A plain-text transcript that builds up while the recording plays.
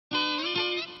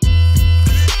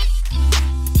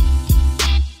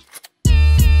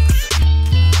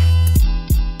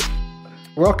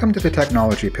Welcome to The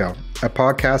Technology Pill, a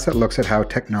podcast that looks at how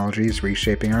technology is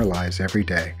reshaping our lives every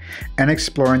day and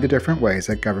exploring the different ways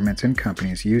that governments and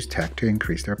companies use tech to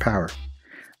increase their power.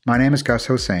 My name is Gus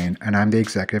Hossain, and I'm the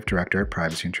Executive Director at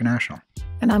Privacy International.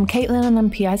 And I'm Caitlin, and I'm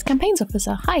PI's Campaigns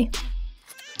Officer. Hi.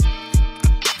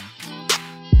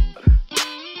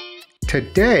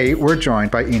 Today, we're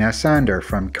joined by Ina Sander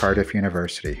from Cardiff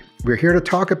University. We're here to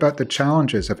talk about the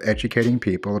challenges of educating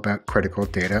people about critical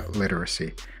data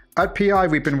literacy. At PI,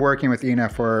 we've been working with Ina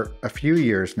for a few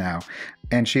years now,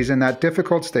 and she's in that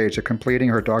difficult stage of completing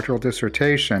her doctoral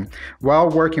dissertation while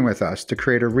working with us to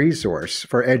create a resource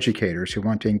for educators who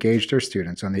want to engage their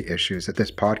students on the issues that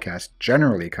this podcast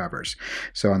generally covers.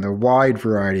 So on the wide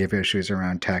variety of issues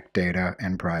around tech, data,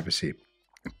 and privacy.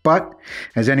 But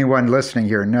as anyone listening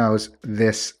here knows,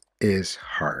 this is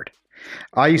hard.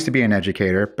 I used to be an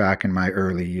educator back in my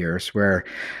early years where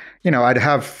I'd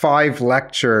have 5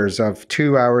 lectures of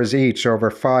 2 hours each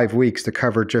over 5 weeks to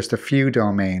cover just a few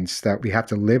domains that we have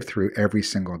to live through every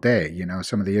single day.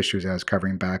 Some of the issues I was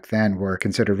covering back then were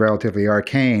considered relatively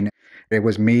arcane. It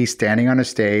was me standing on a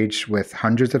stage with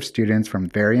hundreds of students from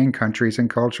varying countries and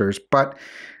cultures, but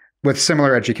with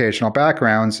similar educational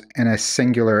backgrounds and a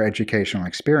singular educational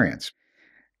experience.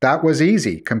 That was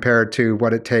easy compared to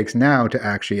what it takes now to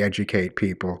actually educate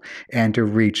people and to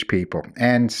reach people.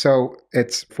 And so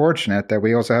it's fortunate that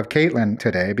we also have Caitlin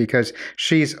today because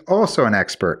she's also an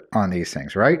expert on these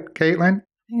things, right, Caitlin?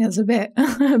 I think that's a bit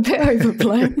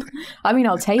overblown. I mean,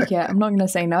 I'll take it. I'm not going to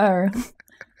say no.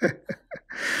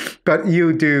 But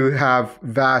you do have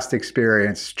vast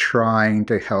experience trying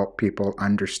to help people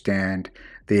understand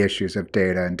the issues of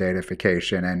data and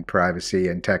datafication and privacy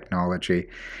and technology.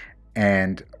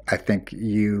 And I think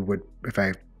you would, if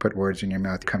I put words in your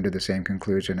mouth, come to the same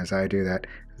conclusion as I do, that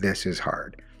this is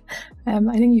hard. I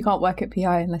think you can't work at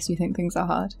PI unless you think things are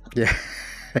hard. Yeah,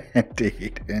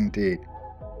 indeed.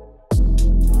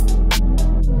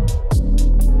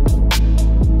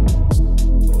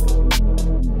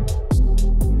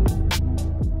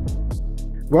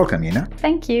 Welcome, Ina.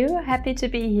 Thank you. Happy to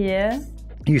be here.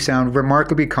 You sound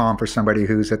remarkably calm for somebody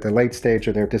who's at the late stage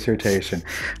of their dissertation,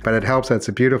 but it helps that it's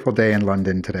a beautiful day in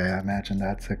London today. I imagine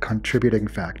that's a contributing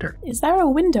factor. Is there a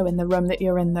window in the room that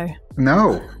you're in, though?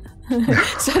 No.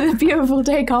 So the beautiful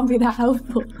day can't be that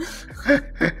helpful.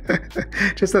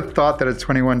 Just the thought that it's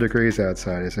 21 degrees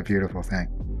outside is a beautiful thing.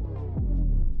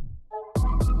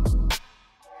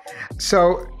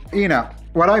 So, Ina,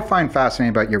 what I find fascinating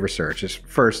about your research is,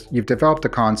 first, you've developed a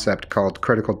concept called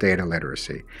critical data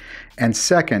literacy. And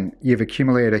second, you've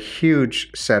accumulated a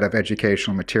huge set of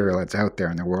educational material that's out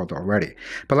there in the world already.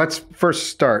 But let's first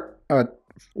start.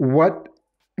 What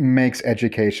makes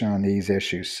education on these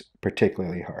issues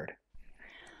particularly hard?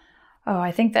 Oh,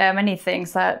 I think there are many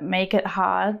things that make it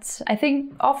hard. I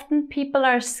think often people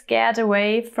are scared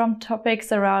away from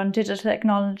topics around digital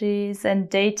technologies and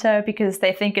data because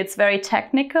they think it's very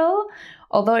technical,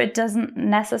 although it doesn't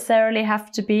necessarily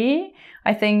have to be.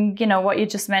 I think, what you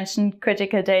just mentioned,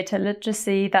 critical data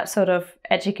literacy, that sort of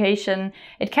education,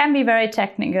 it can be very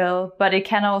technical, but it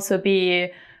can also be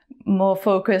more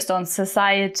focused on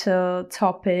societal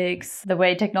topics, the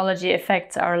way technology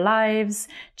affects our lives,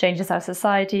 changes our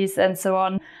societies, and so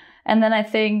on. And then I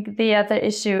think the other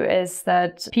issue is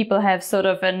that people have sort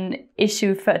of an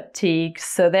issue fatigue.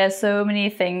 So there's so many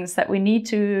things that we need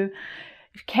to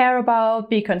care about,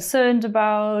 be concerned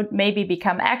about, maybe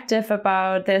become active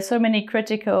about. There's so many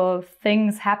critical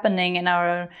things happening in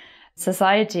our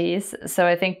societies. So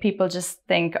I think people just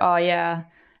think, oh yeah,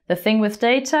 the thing with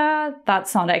data,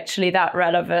 that's not actually that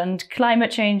relevant.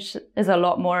 Climate change is a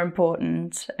lot more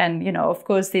important. And, of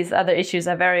course, these other issues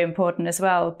are very important as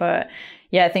well. But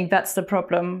yeah, I think that's the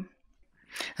problem.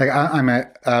 I'm an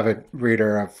avid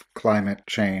reader of climate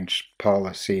change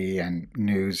policy and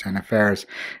news and affairs,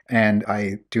 and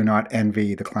I do not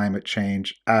envy the climate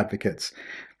change advocates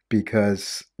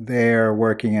because they're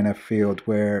working in a field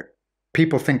where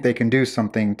people think they can do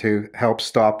something to help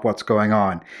stop what's going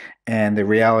on. And the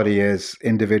reality is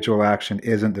individual action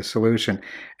isn't the solution.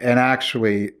 And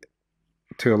actually,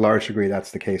 to a large degree,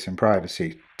 that's the case in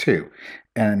privacy too.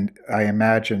 And I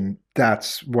imagine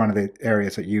that's one of the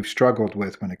areas that you've struggled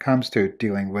with when it comes to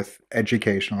dealing with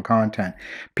educational content.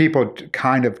 People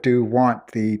kind of do want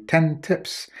the 10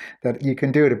 tips that you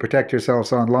can do to protect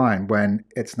yourselves online when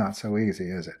it's not so easy,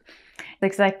 is it?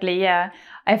 Exactly, yeah.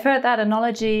 I've heard that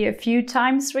analogy a few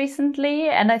times recently,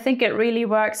 and I think it really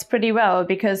works pretty well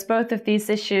because both of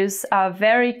these issues are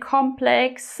very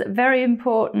complex, very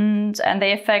important, and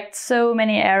they affect so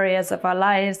many areas of our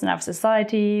lives and our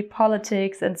society,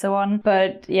 politics, and so on.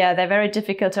 But yeah, they're very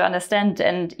difficult to understand,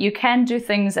 and you can do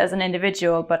things as an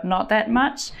individual, but not that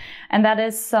much. And that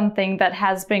is something that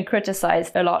has been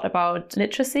criticized a lot about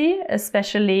literacy,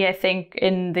 especially I think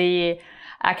in the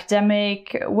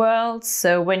academic world.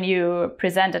 So when you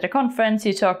present at a conference,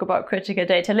 you talk about critical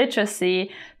data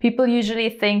literacy, people usually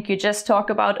think you just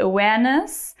talk about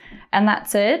awareness and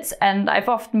that's it. And I've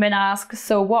often been asked,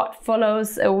 so what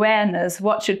follows awareness?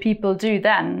 What should people do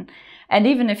then? And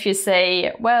even if you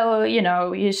say, well,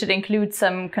 you should include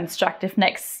some constructive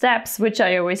next steps, which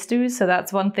I always do. So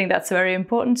that's one thing that's very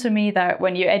important to me, that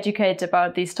when you educate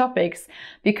about these topics,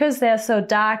 because they're so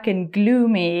dark and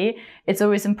gloomy, it's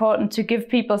always important to give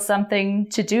people something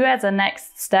to do as a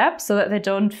next step so that they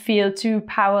don't feel too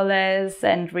powerless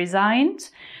and resigned.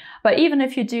 But even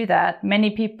if you do that,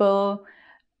 many people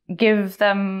give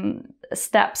them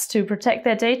steps to protect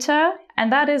their data.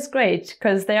 And that is great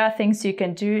because there are things you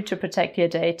can do to protect your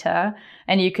data,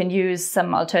 and you can use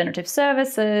some alternative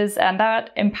services, and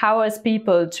that empowers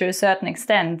people to a certain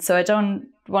extent. So I don't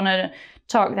want to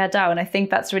talk that down. I think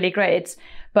that's really great.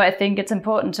 But I think it's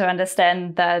important to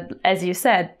understand that, as you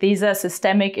said, these are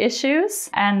systemic issues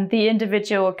and the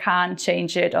individual can't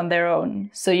change it on their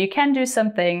own. So you can do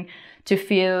something to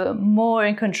feel more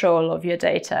in control of your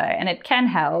data, and it can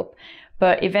help.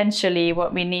 But eventually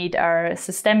what we need are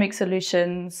systemic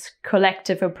solutions,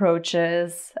 collective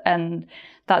approaches, and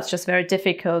that's just very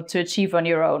difficult to achieve on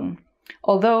your own.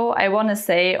 Although I want to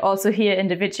say also here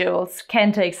individuals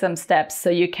can take some steps,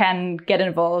 so you can get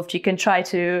involved, you can try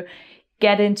to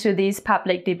get into these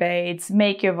public debates,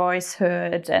 make your voice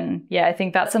heard. And yeah, I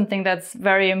think that's something that's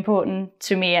very important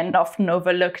to me and often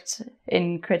overlooked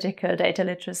in critical data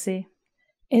literacy.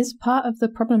 Is part of the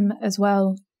problem as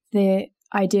well the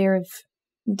idea of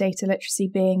data literacy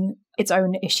being its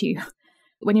own issue?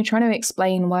 When you're trying to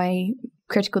explain why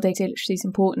critical data literacy is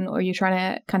important, or you're trying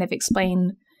to kind of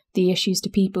explain the issues to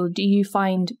people, do you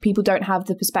find people don't have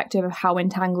the perspective of how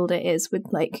entangled it is with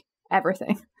like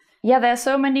everything? Yeah, there are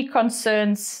so many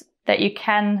concerns that you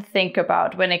can think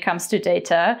about when it comes to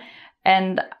data.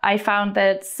 And I found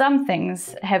that some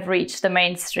things have reached the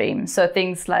mainstream. So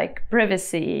things like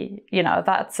privacy,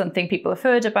 that's something people have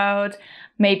heard about,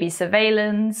 maybe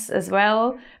surveillance as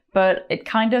well, but it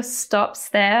kind of stops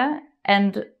there.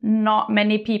 And not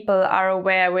many people are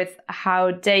aware with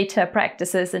how data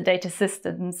practices and data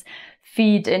systems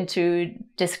feed into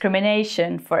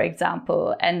discrimination, for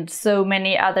example, and so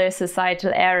many other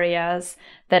societal areas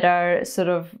that are sort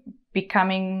of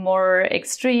becoming more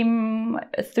extreme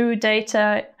through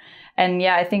data. And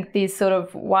yeah, I think these sort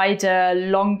of wider,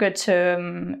 longer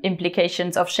term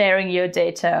implications of sharing your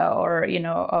data or,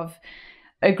 of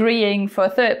agreeing for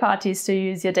third parties to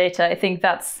use your data, I think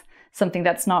that's something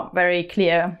that's not very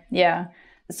clear. Yeah.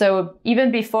 So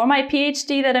even before my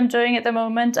PhD that I'm doing at the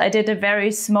moment, I did a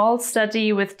very small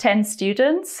study with 10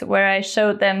 students where I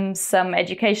showed them some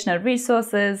educational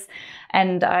resources,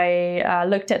 and I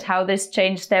looked at how this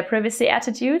changed their privacy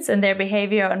attitudes and their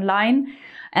behavior online.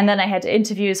 And then I had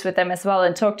interviews with them as well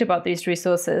and talked about these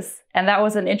resources. And that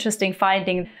was an interesting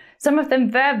finding. Some of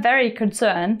them were very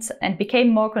concerned and became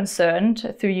more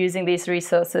concerned through using these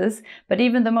resources. But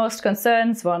even the most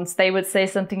concerned ones, they would say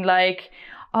something like,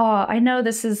 oh, I know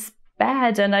this is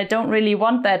bad and I don't really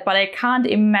want that, but I can't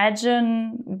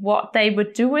imagine what they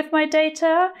would do with my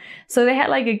data. So they had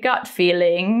like a gut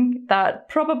feeling that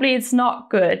probably it's not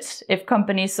good if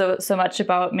companies so much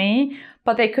about me,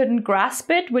 but they couldn't grasp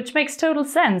it, which makes total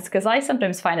sense because I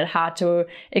sometimes find it hard to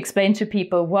explain to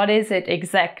people what is it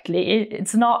exactly.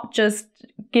 It's not just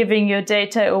giving your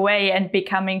data away and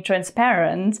becoming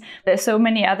transparent. There's so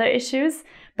many other issues,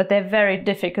 but they're very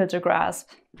difficult to grasp.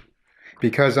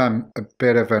 Because I'm a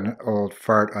bit of an old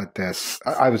fart at this,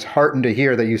 I was heartened to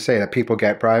hear that you say that people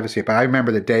get privacy, but I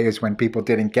remember the days when people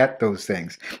didn't get those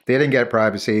things. They didn't get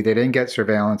privacy, they didn't get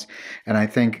surveillance, and I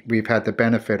think we've had the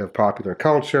benefit of popular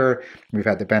culture, we've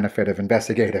had the benefit of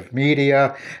investigative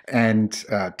media, and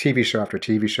TV show after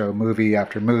TV show, movie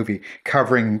after movie,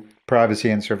 covering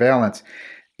privacy and surveillance.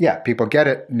 Yeah, people get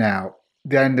it now.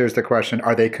 Then there's the question,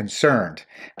 are they concerned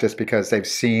just because they've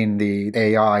seen the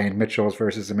AI in Mitchell's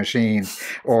versus the Machines,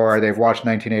 or they've watched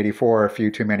 1984 a few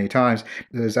too many times?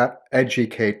 Does that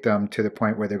educate them to the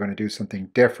point where they're going to do something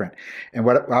different? And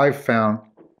what I've found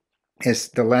is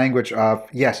the language of,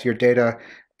 yes, your data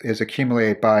is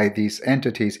accumulated by these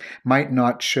entities, might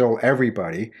not chill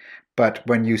everybody, But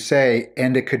when you say,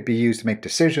 and it could be used to make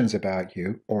decisions about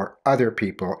you or other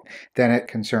people, then it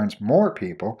concerns more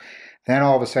people. Then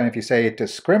all of a sudden, if you say it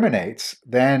discriminates,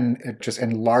 then it just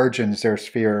enlarges their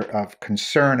sphere of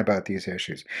concern about these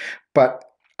issues. But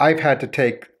I've had to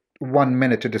take 1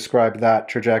 minute to describe that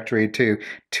trajectory to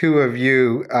two of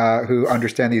you who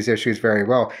understand these issues very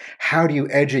well. How do you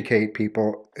educate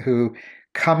people who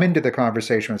come into the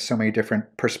conversation with so many different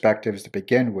perspectives to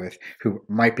begin with, who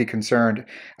might be concerned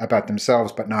about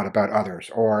themselves but not about others,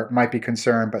 or might be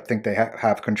concerned but think they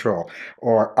have control,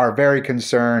 or are very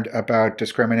concerned about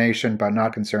discrimination but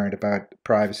not concerned about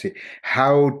privacy?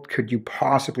 How could you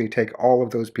possibly take all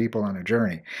of those people on a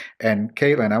journey? And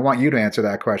Caitlin, I want you to answer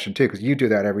that question too, because you do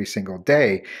that every single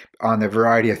day on the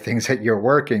variety of things that you're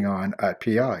working on at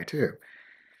PI too.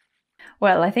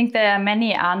 Well, I think there are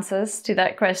many answers to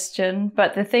that question,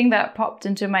 but the thing that popped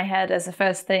into my head as a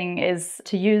first thing is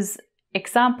to use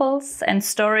examples and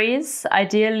stories,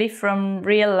 ideally from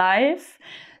real life.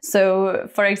 So,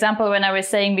 for example, when I was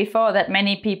saying before that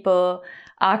many people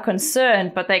are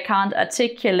concerned, but they can't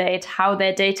articulate how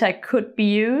their data could be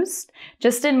used,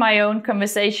 just in my own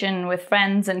conversation with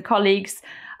friends and colleagues,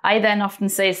 I then often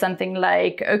say something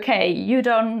like, okay, you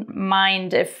don't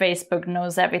mind if Facebook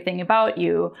knows everything about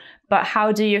you, but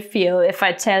how do you feel if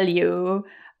I tell you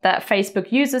that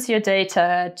Facebook uses your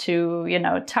data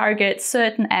to, target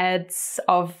certain ads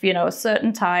of,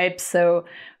 certain types? So,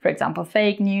 for example,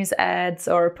 fake news ads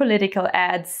or political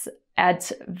ads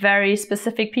at very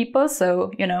specific people.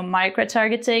 So,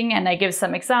 micro-targeting. And I give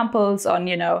some examples on,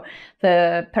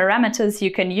 the parameters you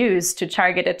can use to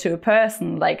target it to a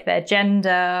person, like their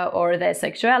gender or their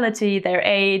sexuality, their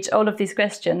age, all of these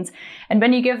questions. And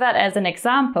when you give that as an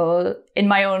example, in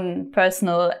my own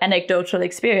personal anecdotal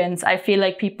experience, I feel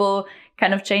like people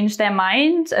kind of change their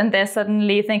mind and they're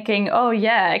suddenly thinking, oh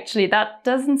yeah, actually that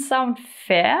doesn't sound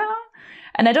fair.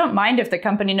 And I don't mind if the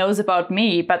company knows about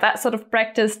me, but that sort of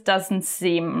practice doesn't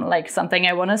seem like something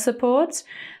I want to support.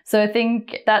 So I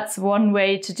think that's one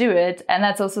way to do it. And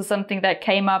that's also something that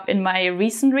came up in my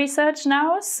recent research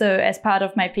now. So as part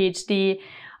of my PhD,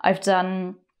 I've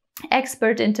done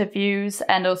expert interviews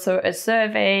and also a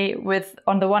survey with,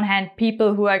 on the one hand,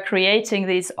 people who are creating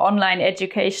these online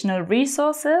educational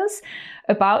resources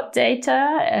about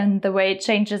data and the way it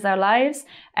changes our lives,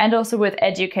 and also with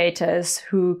educators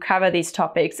who cover these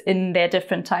topics in their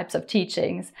different types of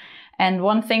teachings. And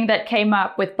one thing that came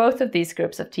up with both of these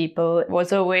groups of people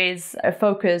was always a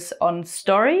focus on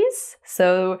stories.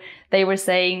 So they were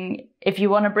saying, if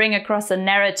you want to bring across a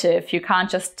narrative, you can't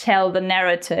just tell the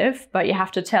narrative, but you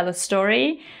have to tell a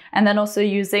story. And then also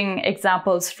using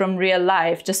examples from real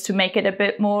life just to make it a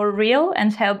bit more real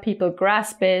and help people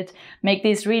grasp it, make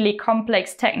these really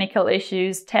complex technical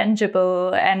issues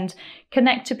tangible and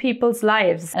connect to people's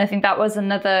lives. And I think that was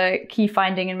another key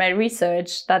finding in my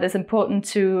research, that is important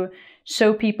to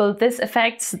show people this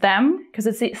affects them, because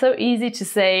it's so easy to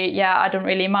say, yeah, I don't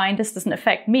really mind, this doesn't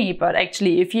affect me. But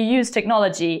actually, if you use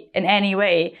technology in any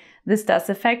way, this does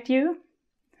affect you.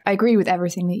 I agree with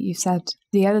everything that you said.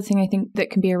 The other thing I think that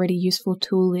can be a really useful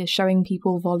tool is showing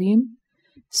people volume.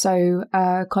 So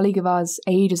a colleague of ours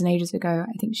ages and ages ago,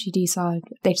 I think she DSAR'd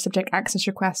data subject access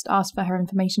request, asked for her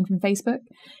information from Facebook,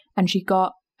 and she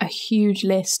got a huge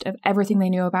list of everything they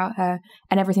knew about her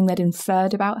and everything they'd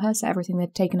inferred about her. So everything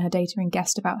they'd taken her data and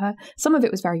guessed about her. Some of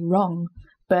it was very wrong,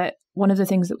 but one of the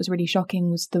things that was really shocking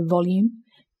was the volume.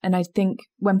 And I think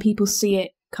when people see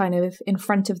it kind of in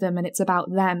front of them and it's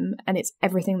about them and it's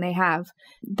everything they have,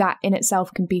 that in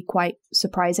itself can be quite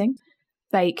surprising.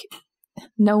 Like,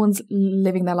 no one's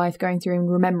living their life going through and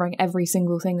remembering every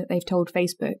single thing that they've told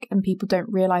Facebook, and people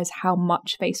don't realize how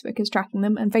much Facebook is tracking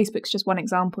them. And Facebook's just one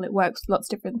example. It works with lots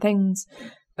of different things,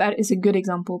 but it's a good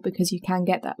example because you can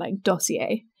get that like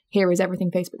dossier. Here is everything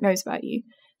Facebook knows about you.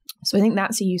 So I think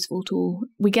that's a useful tool.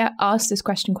 We get asked this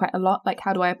question quite a lot, like,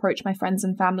 how do I approach my friends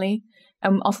and family?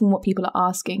 And often what people are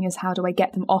asking is, how do I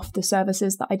get them off the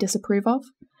services that I disapprove of?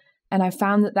 And I've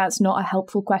found that that's not a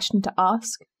helpful question to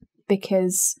ask,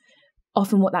 because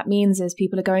often what that means is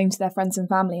people are going to their friends and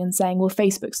family and saying, well,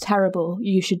 Facebook's terrible,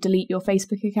 you should delete your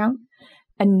Facebook account.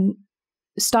 And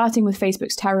starting with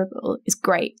Facebook's terrible is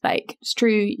great. Like, it's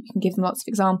true, you can give them lots of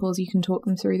examples, you can talk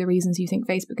them through the reasons you think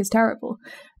Facebook is terrible.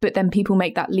 But then people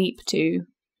make that leap to,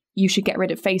 you should get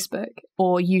rid of Facebook,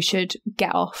 or you should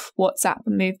get off WhatsApp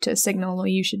and move to Signal, or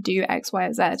you should do X, Y,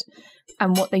 or Z.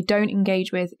 And what they don't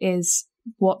engage with is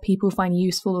what people find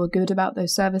useful or good about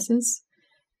those services.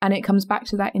 And it comes back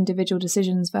to that individual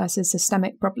decisions versus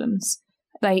systemic problems.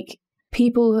 Like,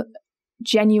 people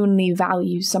genuinely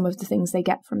value some of the things they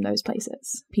get from those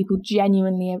places. People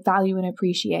genuinely value and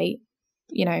appreciate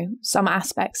some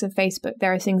aspects of Facebook,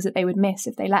 there are things that they would miss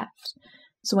if they left.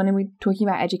 So when we're talking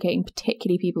about educating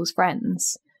particularly people's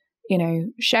friends,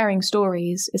 sharing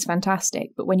stories is fantastic.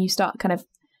 But when you start kind of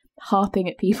harping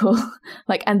at people,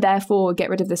 and therefore get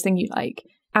rid of this thing you like,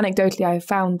 anecdotally, I have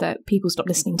found that people stop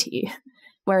listening to you.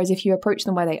 Whereas if you approach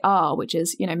them where they are, which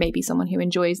is, maybe someone who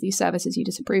enjoys these services you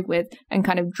disapprove with, and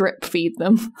kind of drip feed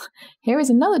them, here is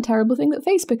another terrible thing that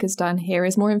Facebook has done. Here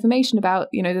is more information about,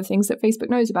 the things that Facebook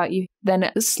knows about you.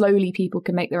 Then slowly people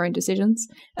can make their own decisions.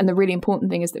 And the really important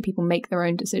thing is that people make their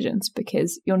own decisions,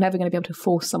 because you're never going to be able to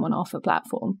force someone off a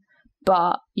platform.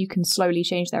 But you can slowly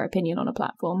change their opinion on a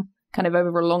platform kind of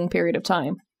over a long period of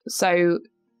time. So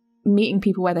meeting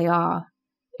people where they are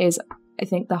is, I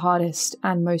think, the hardest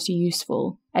and most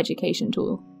useful education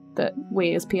tool that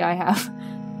we as PI have.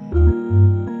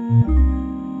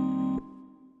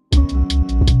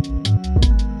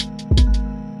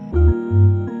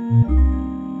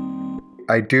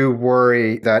 I do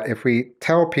worry that if we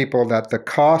tell people that the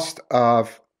cost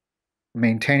of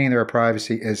maintaining their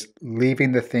privacy is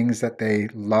leaving the things that they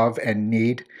love and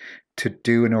need to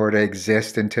do in order to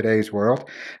exist in today's world,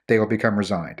 they will become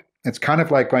resigned. It's kind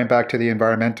of like going back to the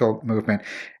environmental movement.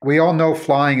 We all know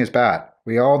flying is bad.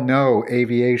 We all know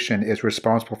aviation is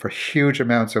responsible for huge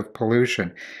amounts of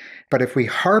pollution. But if we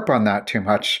harp on that too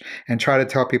much and try to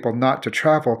tell people not to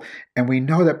travel, and we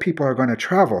know that people are going to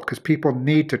travel because people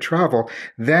need to travel,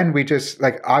 then we just,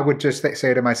 I would just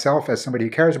say to myself, as somebody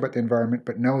who cares about the environment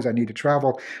but knows I need to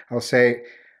travel, I'll say,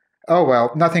 oh,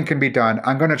 well, nothing can be done.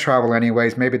 I'm going to travel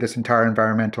anyways. Maybe this entire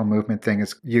environmental movement thing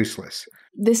is useless.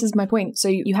 This is my point. So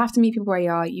you have to meet people where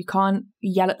you are. You can't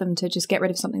yell at them to just get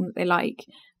rid of something that they like.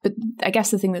 But I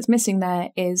guess the thing that's missing there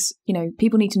is,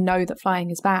 people need to know that flying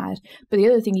is bad. But the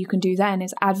other thing you can do then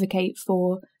is advocate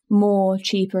for more,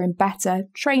 cheaper and better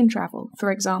train travel,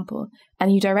 for example.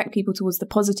 And you direct people towards the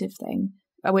positive thing,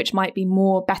 which might be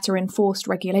more better enforced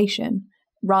regulation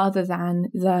rather than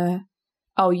the,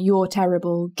 oh, you're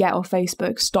terrible, get off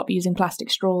Facebook, stop using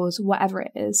plastic straws, whatever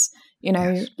it is.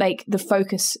 Yes. The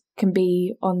focus can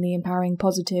be on the empowering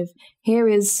positive. Here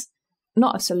is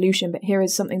not a solution, but here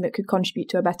is something that could contribute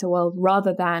to a better world,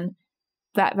 rather than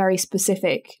that very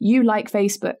specific, you like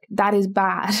Facebook, that is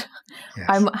bad. Yes.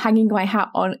 I'm hanging my hat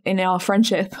on, in our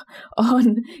friendship,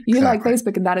 on you like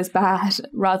Facebook and that is bad,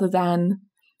 rather than,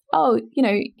 oh,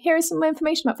 here is some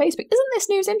information about Facebook. Isn't this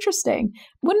news interesting?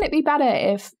 Wouldn't it be better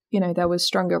if, there was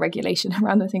stronger regulation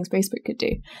around the things Facebook could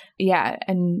do? Yeah.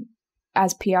 And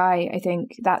as PI, I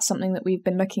think that's something that we've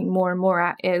been looking more and more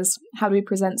at, is how do we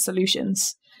present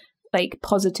solutions,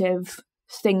 positive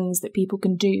things that people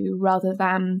can do, rather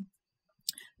than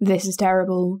this is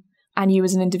terrible and you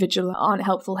as an individual aren't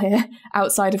helpful here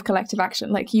outside of collective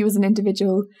action. You as an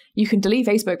individual, you can delete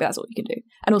Facebook, but that's all you can do.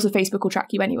 And also Facebook will track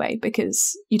you anyway,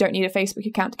 because you don't need a Facebook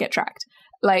account to get tracked.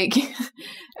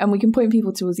 And we can point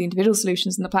people towards the individual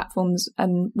solutions and the platforms.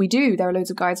 And we do, there are loads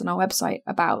of guides on our website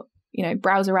about,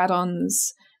 browser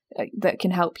add-ons that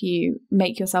can help you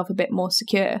make yourself a bit more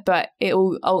secure. But it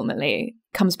all ultimately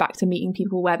comes back to meeting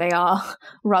people where they are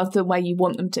rather than where you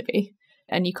want them to be.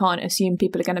 And you can't assume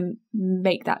people are going to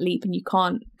make that leap, and you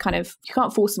can't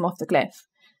force them off the cliff.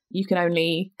 You can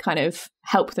only kind of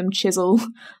help them chisel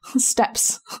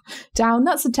steps down.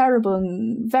 That's a terrible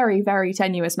and very, very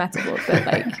tenuous metaphor,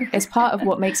 but it's part of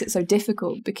what makes it so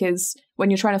difficult, because when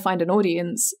you're trying to find an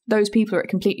audience, those people are at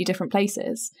completely different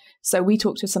places. So we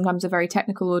talk to sometimes a very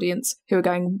technical audience who are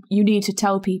going, you need to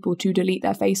tell people to delete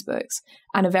their Facebooks,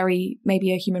 and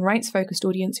maybe a human rights focused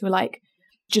audience who are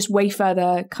just way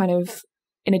further kind of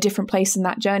in a different place in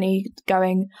that journey,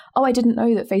 going, oh, I didn't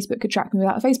know that Facebook could track me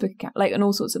without a Facebook account, and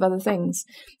all sorts of other things.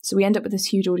 So we end up with this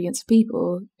huge audience of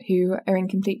people who are in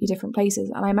completely different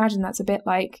places. And I imagine that's a bit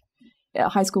like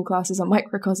high school classes, a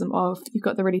microcosm of, you've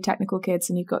got the really technical kids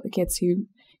and you've got the kids who,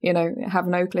 have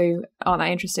no clue, aren't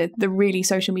that interested, the really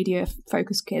social media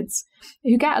focused kids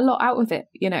who get a lot out of it,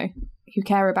 who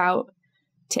care about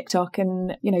TikTok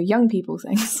and, young people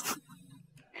things.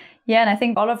 Yeah, and I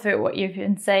think all of it, what you've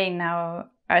been saying now,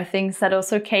 are things that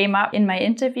also came up in my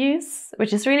interviews,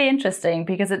 which is really interesting,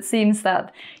 because it seems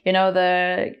that,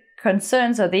 the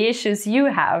concerns or the issues you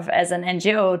have as an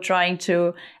NGO trying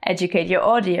to educate your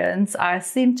audience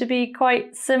seem to be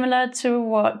quite similar to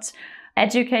what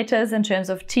educators in terms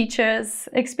of teachers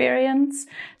experience.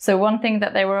 So one thing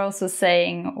that they were also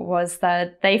saying was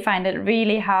that they find it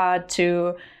really hard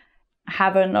to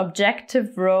have an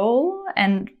objective role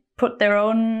and put their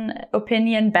own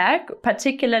opinion back,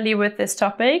 particularly with this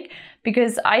topic,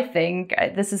 because I think,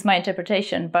 this is my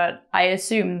interpretation, but I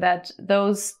assume that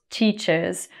those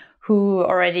teachers who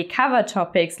already cover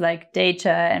topics like data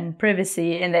and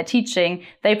privacy in their teaching,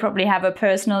 they probably have a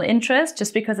personal interest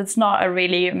just because it's not a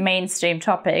really mainstream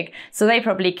topic. So they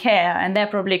probably care and they're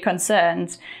probably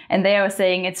concerned. And they are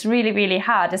saying it's really, really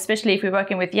hard, especially if we're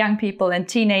working with young people and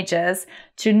teenagers,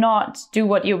 to not do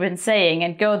what you've been saying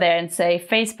and go there and say,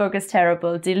 Facebook is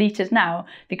terrible, delete it now.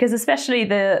 Because especially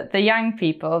the young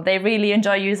people, they really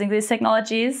enjoy using these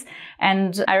technologies.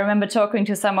 And I remember talking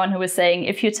to someone who was saying,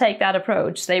 if you take that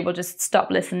approach, they will just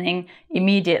stop listening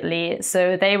immediately.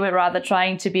 So they were rather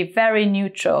trying to be very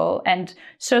neutral and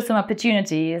show some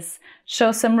opportunities,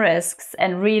 show some risks,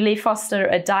 and really foster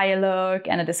a dialogue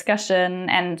and a discussion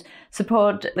and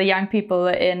support the young people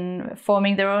in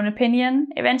forming their own opinion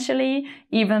eventually,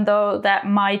 even though that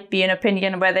might be an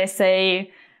opinion where they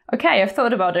say, okay, I've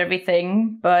thought about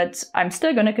everything, but I'm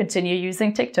still going to continue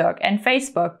using TikTok and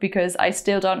Facebook because I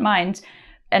still don't mind.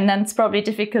 And then it's probably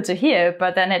difficult to hear,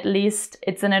 but then at least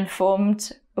it's an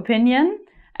informed opinion.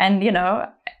 And, you know,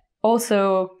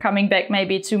 also coming back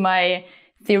maybe to my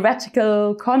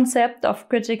theoretical concept of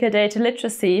critical data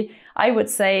literacy, I would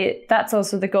say that's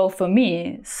also the goal for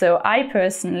me. So I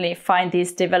personally find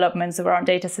these developments around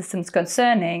data systems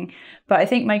concerning, but I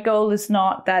think my goal is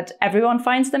not that everyone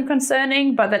finds them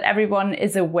concerning, but that everyone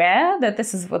is aware that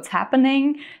this is what's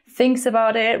happening, thinks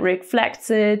about it, reflects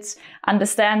it,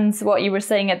 understands what you were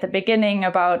saying at the beginning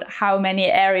about how many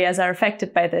areas are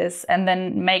affected by this, and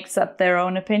then makes up their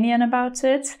own opinion about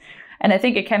it. And I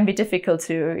think it can be difficult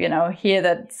to, you know, hear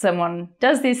that someone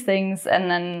does these things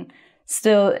and then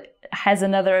still has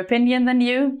another opinion than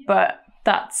you. But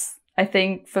that's, I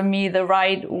think, for me, the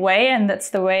right way. And that's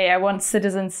the way I want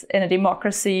citizens in a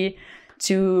democracy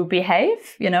to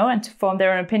behave, you know, and to form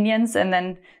their own opinions and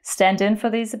then stand in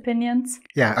for these opinions.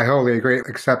 Yeah, I wholly agree,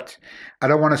 except I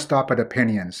don't want to stop at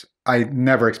opinions. I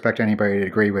never expect anybody to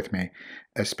agree with me,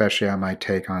 especially on my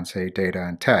take on, say, data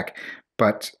and tech.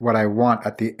 But what I want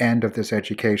at the end of this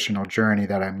educational journey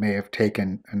that I may have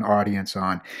taken an audience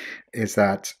on is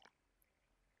that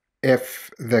if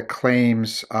the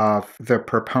claims of the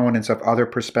proponents of other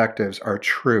perspectives are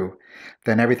true,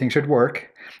 then everything should work.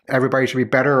 Everybody should be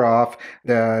better off.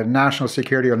 The national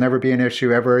security will never be an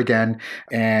issue ever again.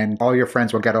 And all your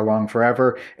friends will get along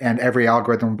forever. And every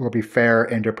algorithm will be fair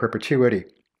into perpetuity.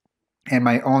 And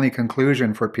my only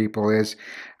conclusion for people is,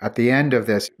 at the end of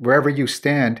this, wherever you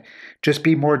stand, just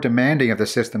be more demanding of the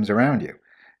systems around you.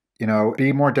 You know,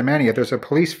 be more demanding. If there's a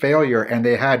police failure and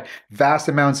they had vast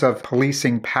amounts of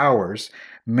policing powers,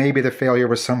 maybe the failure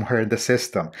was somewhere in the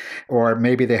system, or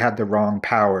maybe they had the wrong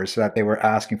powers that they were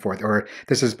asking for. Or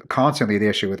this is constantly the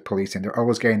issue with policing. They're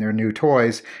always getting their new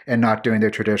toys and not doing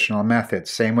their traditional methods.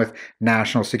 Same with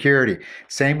national security.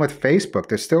 Same with Facebook.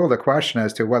 There's still the question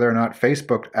as to whether or not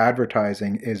Facebook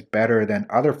advertising is better than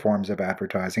other forms of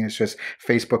advertising. It's just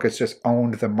Facebook has just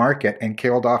owned the market and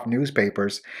killed off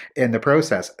newspapers in the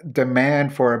process.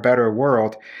 Demand for a better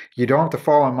world. You don't have to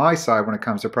fall on my side when it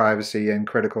comes to privacy and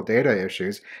critical data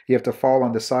issues. You have to fall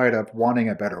on the side of wanting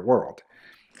a better world.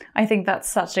 I think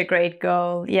that's such a great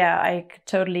goal. Yeah, I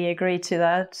totally agree to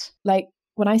that. Like,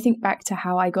 when I think back to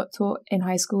how I got taught in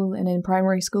high school and in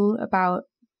primary school about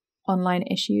online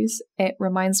issues, it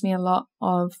reminds me a lot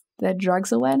of the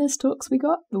drugs awareness talks we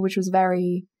got, which was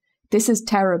very, this is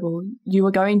terrible. You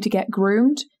are going to get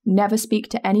groomed. Never speak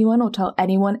to anyone or tell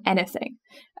anyone anything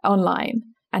online.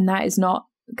 And that is not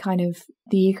kind of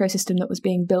the ecosystem that was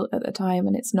being built at the time,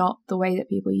 and it's not the way that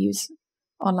people use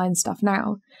online stuff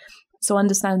now. So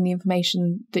understanding the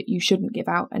information that you shouldn't give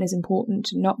out and is important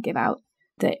to not give out,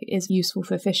 that is useful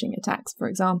for phishing attacks, for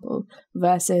example,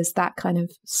 versus that kind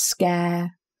of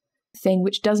scare thing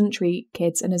which doesn't treat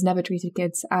kids and has never treated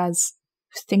kids as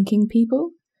thinking people.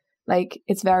 Like,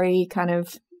 it's very kind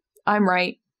of, I'm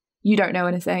right, you don't know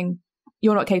anything,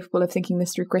 you're not capable of thinking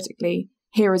this through critically,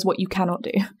 here is what you cannot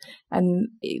do. And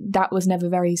that was never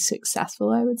very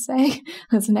successful, I would say,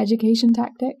 as an education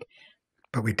tactic.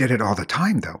 But we did it all the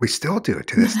time, though. We still do it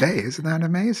to this day. Isn't that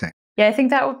amazing? Yeah, I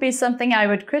think that would be something I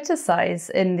would criticize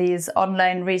in these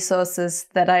online resources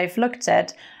that I've looked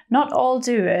at. Not all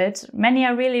do it. Many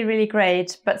are really, really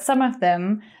great, but some of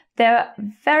them, they're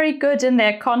very good in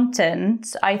their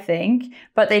content, I think,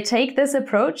 but they take this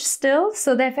approach still.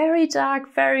 So they're very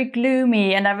dark, very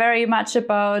gloomy, and are very much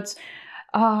about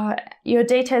your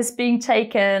data is being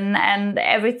taken and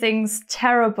everything's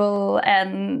terrible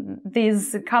and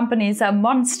these companies are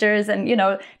monsters, and, you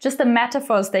know, just the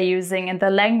metaphors they're using and the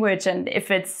language. And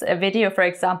if it's a video, for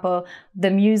example, the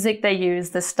music they use,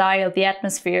 the style, the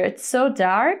atmosphere, it's so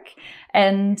dark.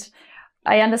 And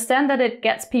I understand that it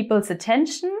gets people's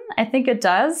attention. I think it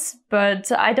does,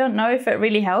 but I don't know if it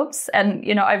really helps. And,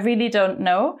 you know, I really don't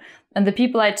know. And the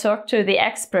people I talked to, the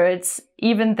experts,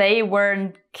 even they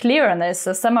weren't clear on this.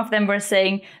 So some of them were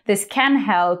saying this can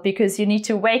help because you need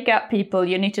to wake up people.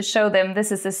 You need to show them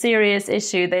this is a serious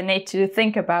issue they need to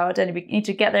think about and we need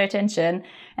to get their attention.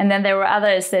 And then there were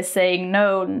others that saying,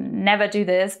 no, never do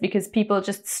this because people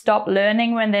just stop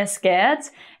learning when they're scared.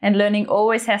 And learning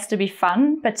always has to be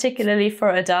fun, particularly for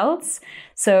adults.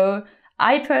 So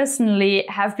I personally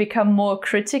have become more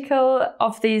critical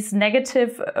of these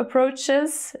negative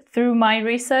approaches through my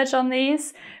research on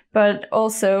these, but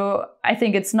also I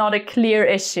think it's not a clear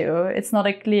issue. It's not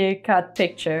a clear-cut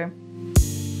picture.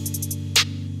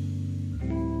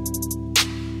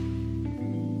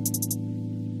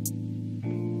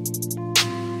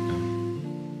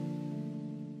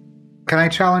 Can I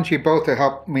challenge you both to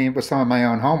help me with some of my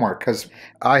own homework? Because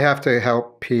I have to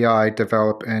help PI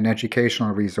develop an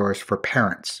educational resource for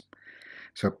parents.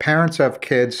 So parents of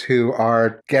kids who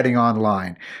are getting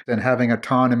online and having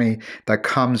autonomy that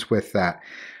comes with that.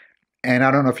 And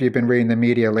I don't know if you've been reading the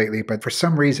media lately, but for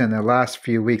some reason, the last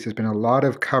few weeks, there's been a lot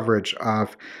of coverage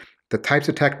of the types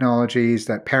of technologies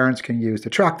that parents can use to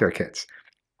track their kids.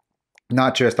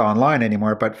 Not just online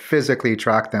anymore, but physically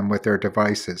track them with their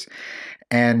devices.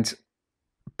 And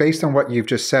based on what you've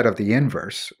just said of the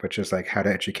inverse, which is like how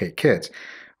to educate kids,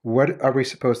 what are we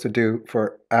supposed to do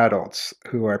for adults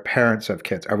who are parents of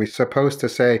kids? Are we supposed to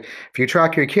say, if you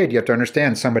track your kid, you have to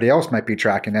understand somebody else might be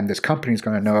tracking them. This company's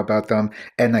going to know about them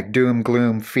and like doom,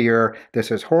 gloom, fear, this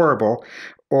is horrible.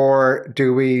 Or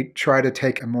do we try to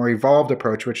take a more evolved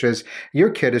approach, which is your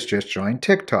kid has just joined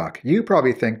TikTok. You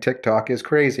probably think TikTok is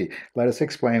crazy. Let us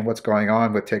explain what's going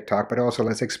on with TikTok, but also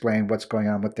let's explain what's going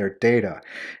on with their data.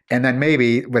 And then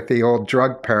maybe with the old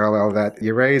drug parallel that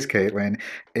you raised, Caitlin,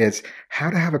 is how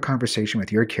to have a conversation with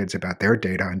your kids about their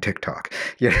data on TikTok.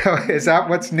 Is that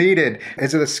what's needed?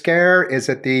 Is it a scare? Is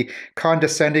it the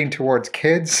condescending towards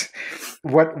kids?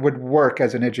 What would work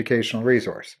as an educational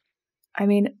resource? I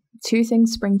mean, two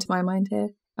things spring to my mind here.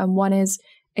 And one is,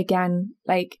 again,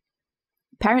 like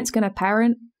parents going to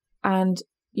parent, and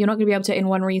you're not going to be able to, in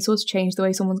one resource, change the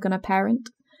way someone's going to parent.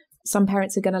 Some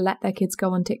parents are going to let their kids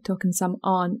go on TikTok and some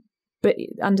aren't. But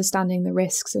understanding the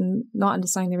risks and not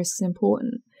understanding the risks is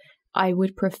important. I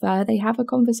would prefer they have a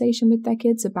conversation with their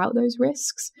kids about those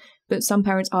risks. But some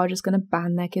parents are just going to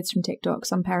ban their kids from TikTok.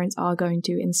 Some parents are going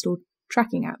to install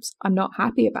tracking apps. I'm not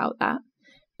happy about that.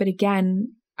 But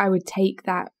again, I would take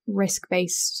that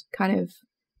risk-based kind of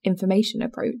information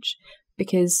approach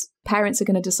because parents are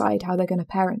going to decide how they're going to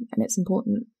parent, and it's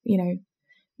important,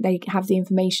 they have the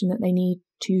information that they need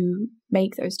to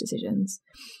make those decisions.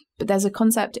 But there's a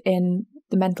concept in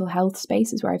the mental health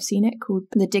space is where I've seen it called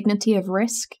the dignity of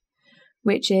risk,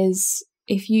 which is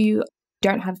if you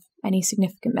don't have any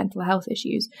significant mental health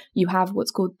issues, you have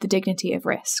what's called the dignity of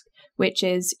risk, which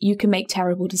is you can make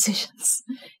terrible decisions.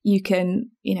 You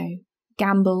can,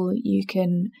 gamble, you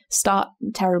can start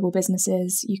terrible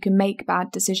businesses, you can make bad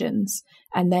decisions,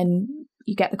 and then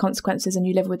you get the consequences and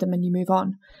you live with them and you move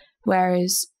on.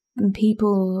 Whereas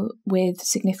people with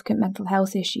significant mental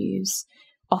health issues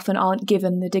often aren't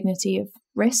given the dignity of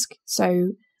risk.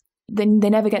 So then they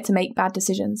never get to make bad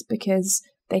decisions because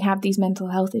they have these mental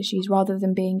health issues. Rather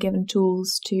than being given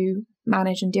tools to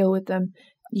manage and deal with them,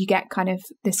 you get kind of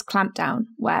this clampdown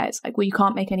where it's like, well, you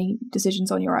can't make any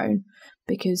decisions on your own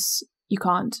because you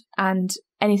can't. And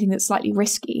anything that's slightly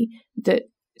risky that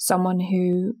someone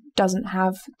who doesn't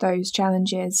have those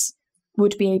challenges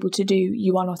would be able to do,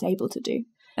 you are not able to do.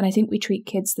 And I think we treat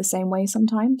kids the same way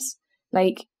sometimes.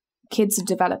 Like, kids are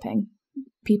developing.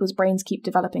 People's brains keep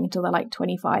developing until they're like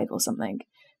 25 or something.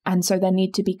 And so there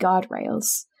need to be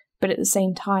guardrails. But at the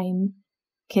same time,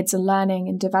 kids are learning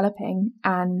and developing,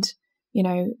 and,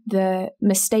 the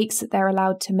mistakes that they're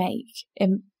allowed to make,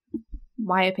 in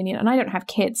my opinion, and I don't have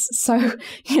kids, so,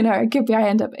 it could be I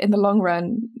end up in the long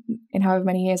run, in however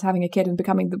many years, having a kid and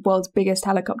becoming the world's biggest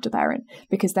helicopter parent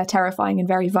because they're terrifying and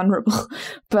very vulnerable.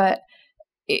 But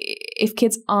if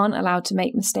kids aren't allowed to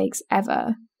make mistakes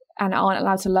ever and aren't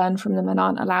allowed to learn from them and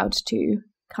aren't allowed to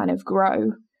kind of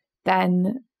grow,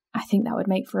 then I think that would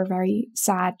make for a very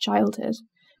sad childhood.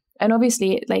 And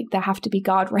obviously, there have to be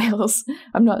guardrails.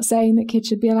 I'm not saying that kids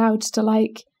should be allowed to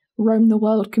roam the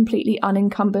world completely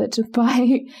unencumbered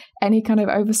by any kind of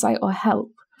oversight or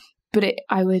help. But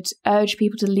I would urge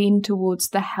people to lean towards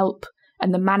the help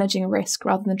and the managing risk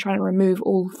rather than trying to remove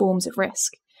all forms of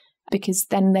risk, because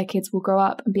then their kids will grow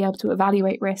up and be able to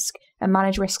evaluate risk and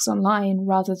manage risks online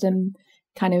rather than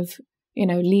kind of,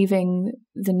 leaving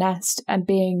the nest and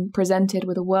being presented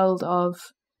with a world of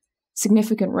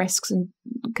significant risks and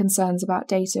concerns about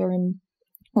data and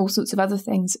all sorts of other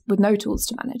things with no tools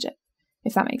to manage it,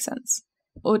 if that makes sense.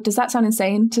 Or does that sound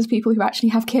insane to people who actually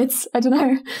have kids? I don't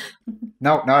know.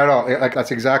 No, not at all. Like,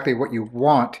 that's exactly what you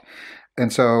want.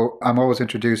 And so I'm always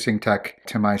introducing tech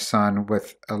to my son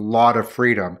with a lot of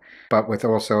freedom, but with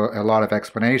also a lot of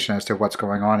explanation as to what's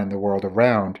going on in the world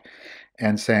around,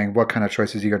 and saying what kind of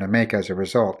choices you're going to make as a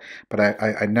result. But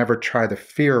I never try the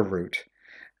fear route.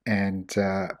 And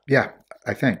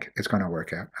I think it's going to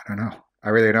work out. I don't know. I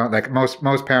really don't. Like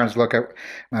most parents look at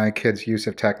my kids' use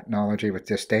of technology with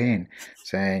disdain,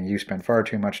 saying you spend far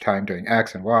too much time doing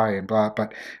X and Y and blah.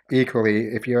 But equally,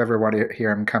 if you ever want to hear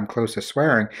him come close to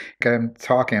swearing, get him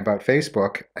talking about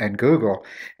Facebook and Google,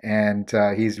 and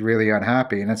he's really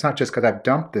unhappy. And it's not just because I've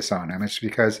dumped this on him. It's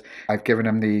because I've given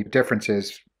him the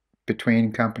differences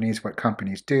between companies, what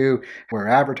companies do, where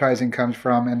advertising comes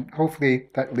from, and hopefully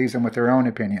that leaves them with their own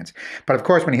opinions. But of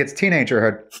course, when he hits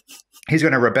teenagerhood, he's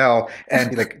going to rebel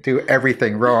and do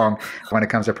everything wrong when it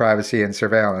comes to privacy and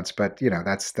surveillance. But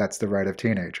that's the right of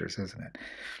teenagers, isn't it?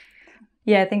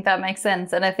 Yeah, I think that makes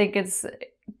sense. And I think it's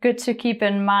good to keep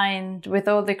in mind with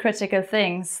all the critical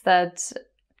things that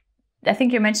I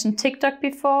think you mentioned TikTok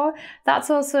before.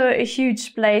 That's also a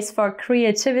huge place for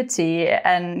creativity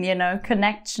and,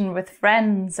 connection with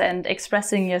friends and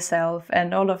expressing yourself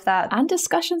and all of that. And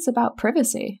discussions about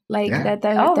privacy. There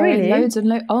really? are loads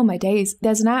and oh my days.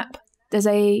 There's an app. There's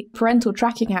a parental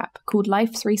tracking app called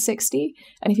Life360.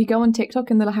 And if you go on TikTok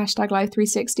and the hashtag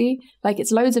Life360,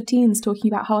 it's loads of teens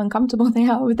talking about how uncomfortable they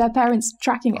are with their parents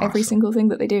tracking every single thing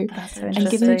that they do. That's so and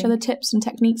giving each other tips and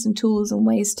techniques and tools and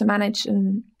ways to manage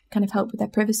and kind of help with their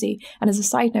privacy. And as a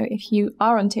side note, if you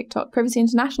are on TikTok, Privacy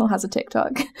International has a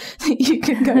TikTok that you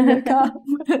can go look up.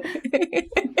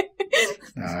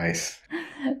 Nice.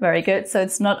 Very good. So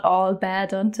it's not all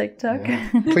bad on TikTok. Yeah.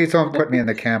 Please don't put me in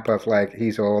the camp of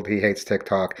he's old, he hates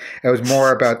TikTok. It was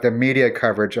more about the media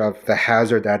coverage of the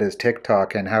hazard that is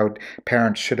TikTok and how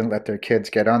parents shouldn't let their kids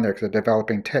get on there because they're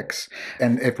developing tics.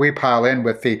 And if we pile in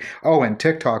with and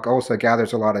TikTok also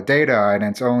gathers a lot of data and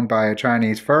it's owned by a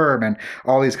Chinese firm and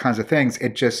all these kinds of things,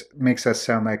 it just makes us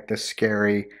sound like the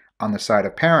scary on the side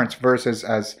of parents versus,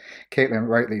 as Caitlin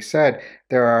rightly said,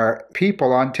 there are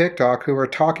people on TikTok who are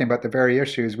talking about the very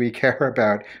issues we care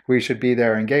about. We should be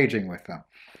there engaging with them.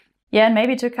 Yeah, and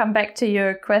maybe to come back to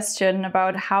your question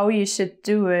about how you should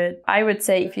do it, I would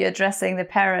say if you're addressing the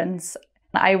parents,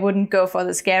 I wouldn't go for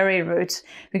the scary route,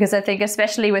 because I think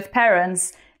especially with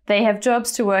parents, they have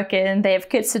jobs to work in, they have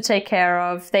kids to take care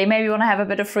of, they maybe want to have a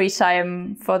bit of free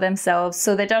time for themselves,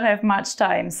 so they don't have much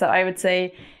time. So I would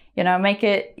say, make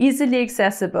it easily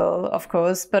accessible, of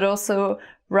course, but also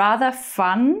rather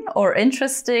fun or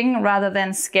interesting rather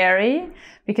than scary.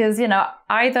 Because,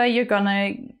 either you're going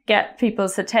to get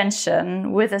people's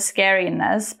attention with a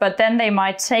scariness, but then they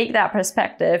might take that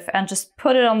perspective and just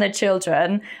put it on their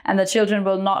children, and the children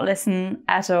will not listen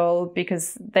at all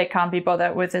because they can't be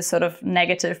bothered with this sort of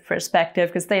negative perspective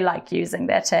because they like using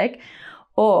their tech.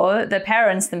 Or the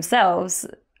parents themselves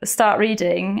start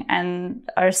reading and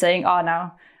are saying, oh,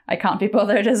 no, I can't be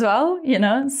bothered as well,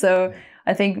 So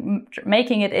I think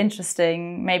making it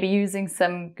interesting, maybe using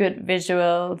some good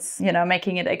visuals,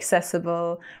 making it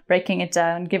accessible, breaking it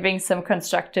down, giving some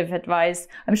constructive advice.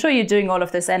 I'm sure you're doing all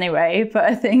of this anyway, but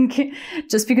I think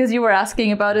just because you were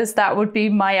asking about it, that would be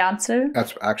my answer.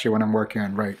 That's actually what I'm working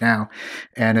on right now.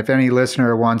 And if any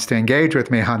listener wants to engage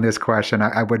with me on this question,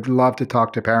 I would love to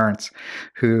talk to parents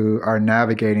who are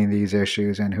navigating these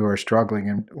issues and who are struggling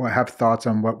and have thoughts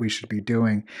on what we should be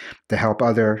doing to help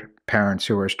other parents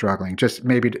who are struggling, just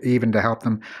maybe even to help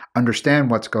them understand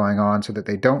what's going on so that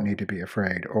they don't need to be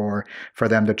afraid, or for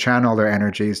them to channel their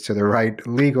energies to the right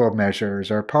legal measures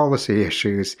or policy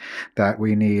issues that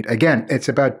we need. Again, it's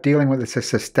about dealing with it's a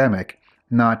systemic,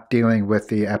 not dealing with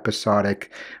the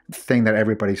episodic thing that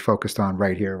everybody's focused on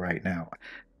right here, right now.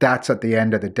 That's at the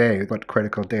end of the day what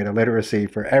critical data literacy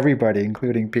for everybody,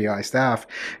 including PI staff,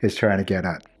 is trying to get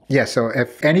at. Yeah, so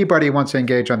if anybody wants to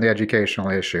engage on the educational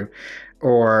issue,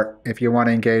 or if you want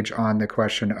to engage on the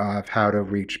question of how to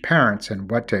reach parents and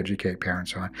what to educate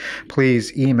parents on,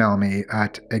 please email me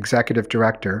at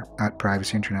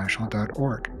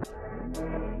executivedirector@privacyinternational.org.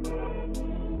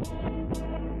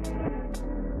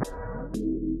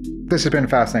 This has been a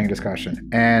fascinating discussion.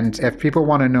 And if people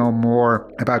want to know more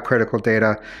about critical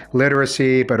data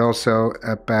literacy, but also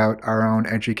about our own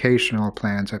educational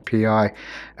plans at PI,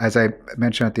 as I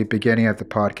mentioned at the beginning of the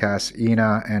podcast,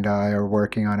 Ina and I are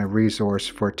working on a resource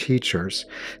for teachers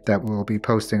that we'll be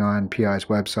posting on PI's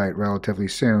website relatively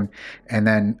soon. And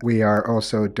then we are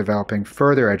also developing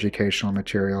further educational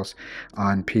materials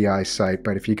on PI's site.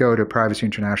 But if you go to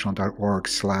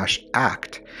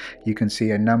privacyinternational.org/act, you can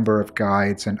see a number of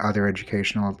guides and other other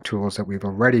educational tools that we've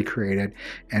already created.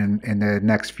 And in the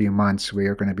next few months, we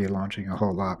are going to be launching a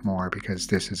whole lot more because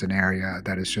this is an area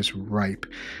that is just ripe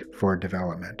for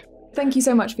development. Thank you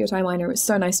so much for your time, Einar. It was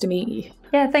so nice to meet you.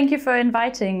 Yeah, thank you for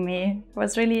inviting me. It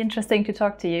was really interesting to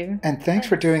talk to you. And thanks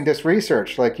for doing this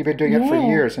research. Like, you've been doing it for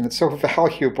years, and it's so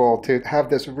valuable to have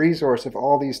this resource of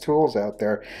all these tools out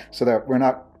there so that we're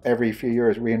not every few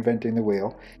years reinventing the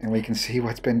wheel and we can see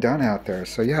what's been done out there.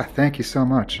 So yeah, thank you so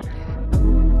much.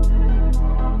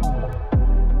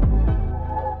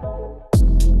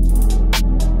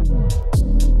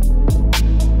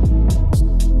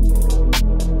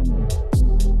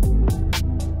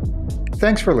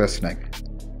 Thanks for listening.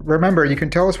 Remember, you can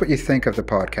tell us what you think of the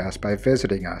podcast by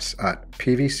visiting us at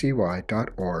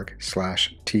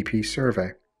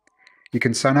pvcy.org/TP-survey. You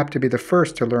can sign up to be the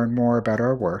first to learn more about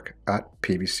our work at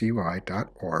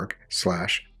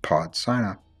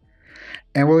pvcy.org/podsignup.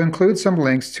 And we'll include some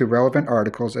links to relevant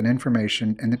articles and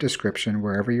information in the description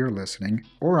wherever you're listening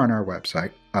or on our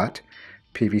website at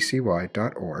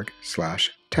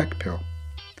pvcy.org/techpill.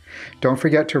 Don't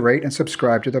forget to rate and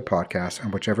subscribe to the podcast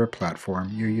on whichever platform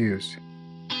you use.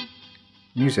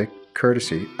 Music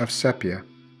courtesy of Sepia.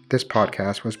 This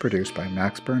podcast was produced by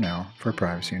Max Burnell for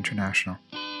Privacy International.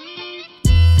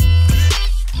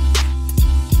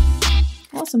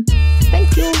 Awesome.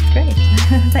 Thank you. Great.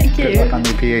 Thank you. Good luck on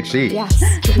your PhD. Yes.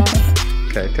 Good luck.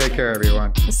 Okay, take care,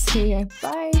 everyone. See you.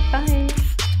 Bye. Bye.